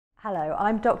Hello,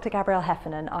 I'm Dr. Gabrielle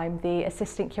Heffernan. I'm the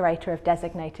Assistant Curator of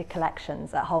Designated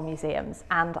Collections at Hull Museums,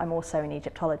 and I'm also an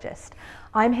Egyptologist.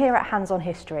 I'm here at Hands on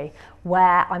History,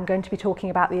 where I'm going to be talking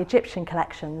about the Egyptian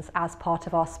collections as part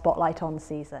of our Spotlight On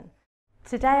season.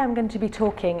 Today I'm going to be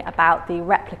talking about the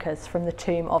replicas from the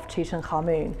tomb of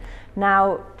Tutankhamun.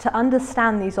 Now, to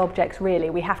understand these objects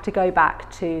really, we have to go back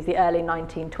to the early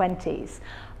 1920s,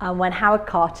 when Howard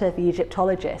Carter, the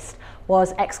Egyptologist,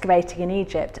 was excavating in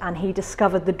Egypt, and he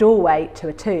discovered the doorway to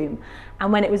a tomb.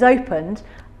 And when it was opened,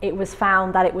 it was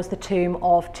found that it was the tomb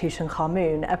of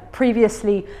Tutankhamun, a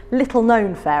previously little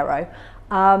known pharaoh,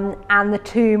 and the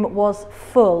tomb was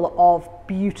full of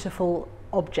beautiful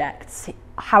objects.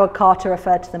 Howard Carter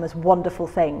referred to them as wonderful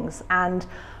things, and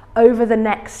over the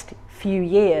next few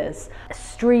years,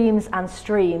 streams and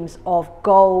streams of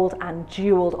gold and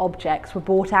jewelled objects were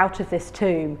brought out of this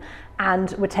tomb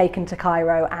and were taken to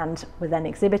Cairo and were then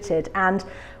exhibited. And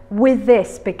with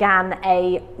this began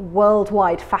a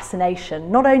worldwide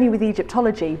fascination, not only with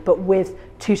Egyptology, but with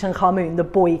Tutankhamun, the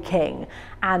boy king,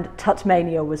 and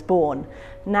Tutmania was born.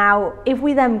 Now, if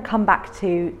we then come back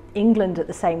to England at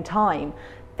the same time,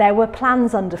 there were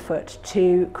plans underfoot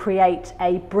to create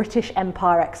a British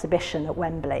Empire exhibition at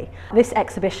Wembley. This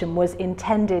exhibition was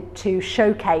intended to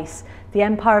showcase the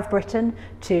Empire of Britain,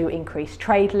 to increase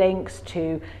trade links,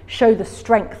 to show the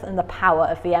strength and the power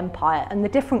of the empire, and the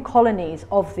different colonies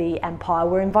of the empire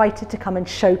were invited to come and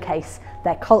showcase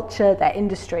their culture, their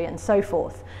industry, and so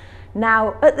forth.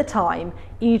 Now, at the time,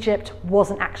 Egypt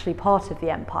wasn't actually part of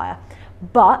the empire,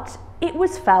 but it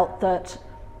was felt that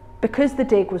because the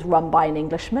dig was run by an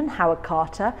Englishman, Howard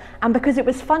Carter, and because it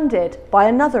was funded by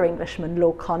another Englishman,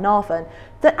 Lord Carnarvon,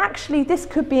 that actually this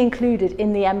could be included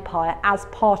in the empire as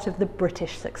part of the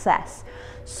British success.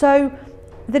 So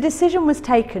the decision was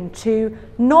taken to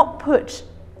not put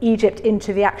Egypt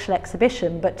into the actual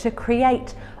exhibition, but to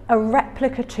create a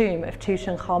replica tomb of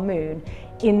Tutankhamun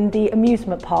in the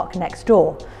amusement park next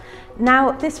door.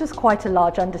 Now, this was quite a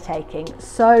large undertaking,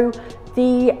 so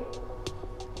the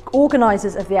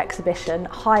organisers of the exhibition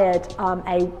hired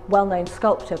a well-known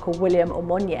sculptor called William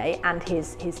Aumonier and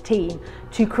his team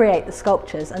to create the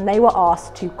sculptures, and they were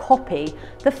asked to copy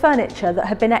the furniture that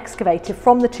had been excavated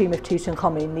from the tomb of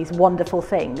Tutankhamun, these wonderful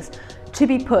things, to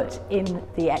be put in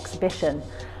the exhibition.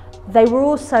 They were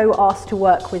also asked to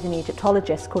work with an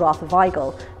Egyptologist called Arthur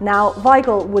Weigel. Now,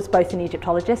 Weigel was both an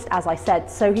Egyptologist, as I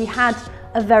said, so he had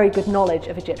a very good knowledge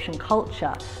of Egyptian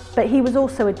culture, but he was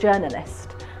also a journalist.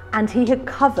 And he had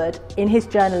covered, in his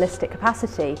journalistic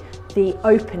capacity, the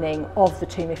opening of the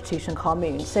tomb of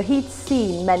Tutankhamun. So he'd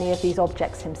seen many of these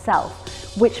objects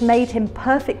himself, which made him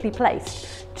perfectly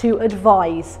placed to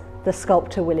advise the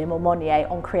sculptor William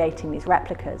Aumonier on creating these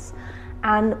replicas.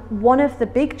 And one of the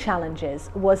big challenges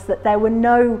was that there were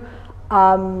no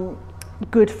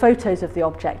good photos of the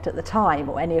object at the time,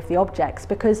 or any of the objects,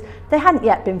 because they hadn't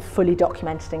yet been fully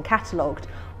documented and catalogued.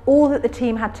 All that the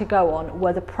team had to go on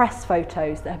were the press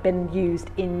photos that had been used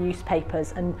in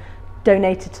newspapers and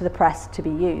donated to the press to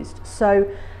be used.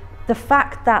 So the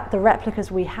fact that the replicas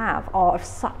we have are of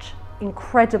such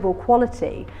incredible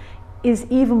quality is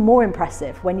even more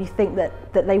impressive when you think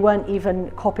that they weren't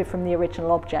even copied from the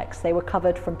original objects. They were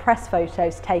covered from press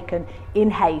photos taken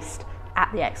in haste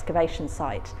at the excavation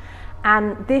site.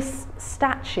 And this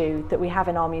statue that we have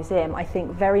in our museum, I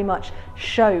think, very much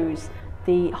shows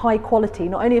the high quality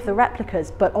not only of the replicas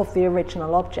but of the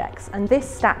original objects. And this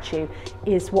statue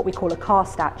is what we call a car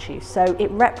statue, so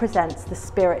it represents the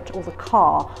spirit or the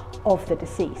car of the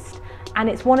deceased, and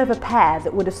it's one of a pair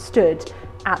that would have stood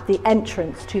at the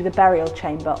entrance to the burial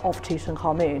chamber of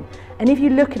Tutankhamun. And if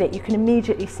you look at it, you can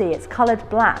immediately see it's coloured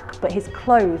black, but his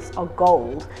clothes are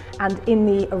gold, and in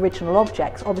the original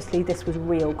objects obviously this was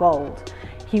real gold.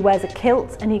 He wears a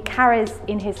kilt and he carries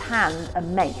in his hand a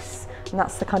mace, and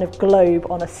that's the kind of globe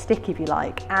on a stick, if you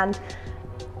like. And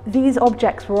these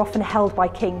objects were often held by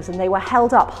kings, and they were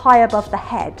held up high above the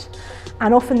head.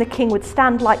 And often the king would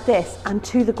stand like this, and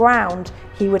to the ground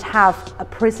he would have a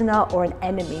prisoner or an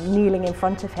enemy kneeling in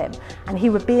front of him. And he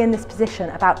would be in this position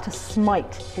about to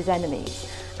smite his enemies.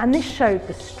 And this showed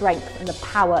the strength and the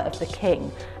power of the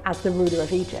king as the ruler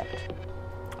of Egypt.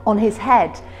 On his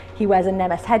head, he wears a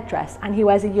Nemes headdress, and he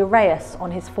wears a uraeus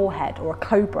on his forehead, or a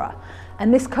cobra.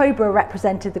 And this cobra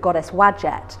represented the goddess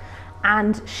Wadjet,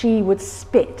 and she would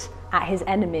spit at his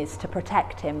enemies to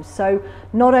protect him. So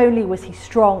not only was he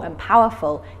strong and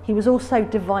powerful, he was also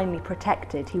divinely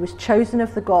protected. He was chosen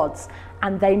of the gods,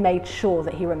 and they made sure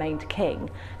that he remained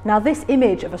king. Now, this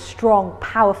image of a strong,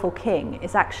 powerful king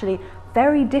is actually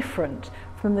very different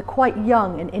from the quite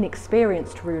young and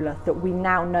inexperienced ruler that we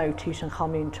now know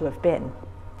Tutankhamun to have been.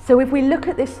 So if we look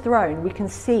at this throne, we can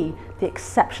see the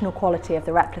exceptional quality of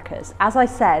the replicas. As I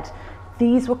said,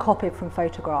 these were copied from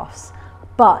photographs,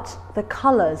 but the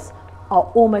colours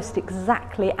are almost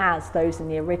exactly as those in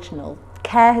the original.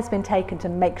 Care has been taken to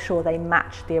make sure they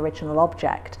match the original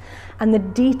object. And the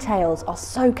details are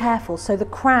so careful. So the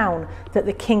crown that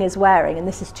the king is wearing, and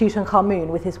this is Tutankhamun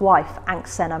with his wife,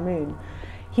 Ankhesenamun,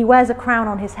 he wears a crown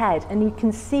on his head, and you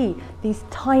can see these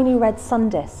tiny red sun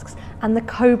discs and the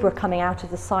cobra coming out of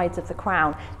the sides of the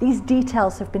crown. These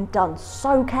details have been done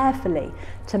so carefully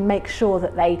to make sure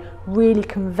that they really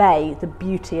convey the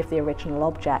beauty of the original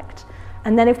object.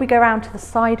 And then if we go around to the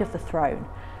side of the throne,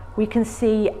 we can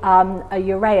see a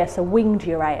uraeus, a winged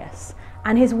uraeus,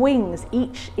 and his wings,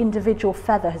 each individual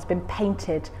feather has been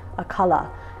painted a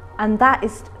colour, and that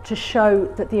is to show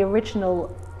that the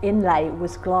original inlay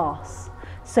was glass.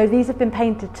 So these have been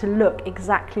painted to look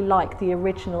exactly like the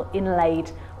original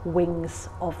inlaid wings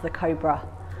of the cobra.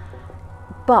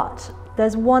 But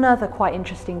there's one other quite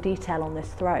interesting detail on this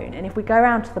throne, and if we go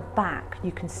around to the back,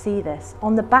 you can see this.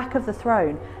 On the back of the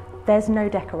throne, there's no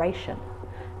decoration.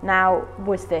 Now,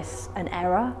 was this an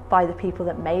error by the people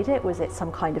that made it? Was it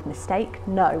some kind of mistake?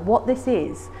 No, what this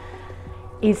is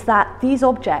that these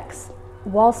objects,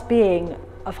 whilst being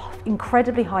of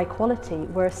incredibly high quality,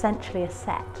 were essentially a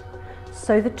set.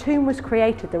 So the tomb was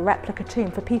created, the replica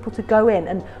tomb, for people to go in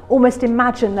and almost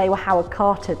imagine they were Howard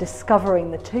Carter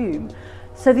discovering the tomb.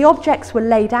 So the objects were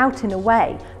laid out in a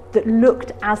way that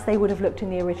looked as they would have looked in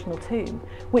the original tomb,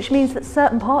 which means that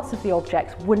certain parts of the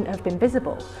objects wouldn't have been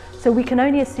visible. So we can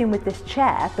only assume with this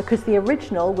chair, because the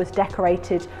original was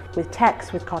decorated with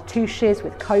text, with cartouches,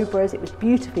 with cobras, it was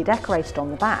beautifully decorated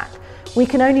on the back. We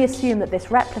can only assume that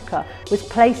this replica was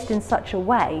placed in such a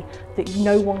way that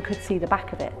no one could see the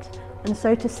back of it. And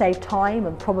so to save time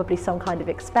and probably some kind of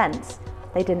expense,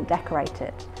 they didn't decorate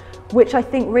it. Which I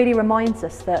think really reminds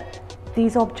us that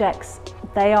these objects,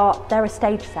 they're a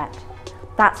stage set.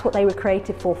 That's what they were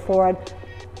created for an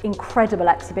incredible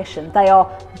exhibition. They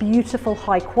are beautiful,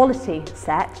 high quality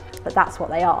set, but that's what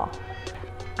they are.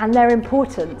 And their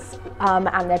importance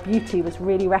and their beauty was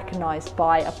really recognised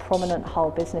by a prominent Hull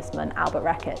businessman, Albert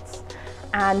Reckitt's.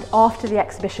 And after the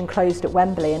exhibition closed at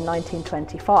Wembley in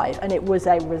 1925, and it was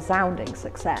a resounding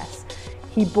success,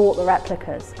 he bought the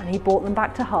replicas and he brought them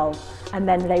back to Hull, and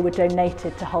then they were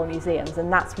donated to Hull museums,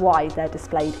 and that's why they're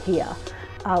displayed here.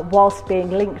 Whilst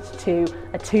being linked to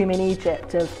a tomb in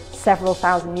Egypt of several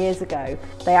thousand years ago,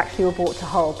 they actually were brought to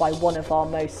Hull by one of our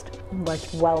most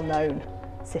well-known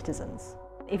citizens.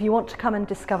 If you want to come and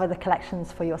discover the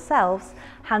collections for yourselves,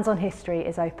 Hands on History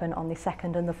is open on the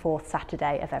 2nd and the 4th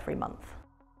Saturday of every month.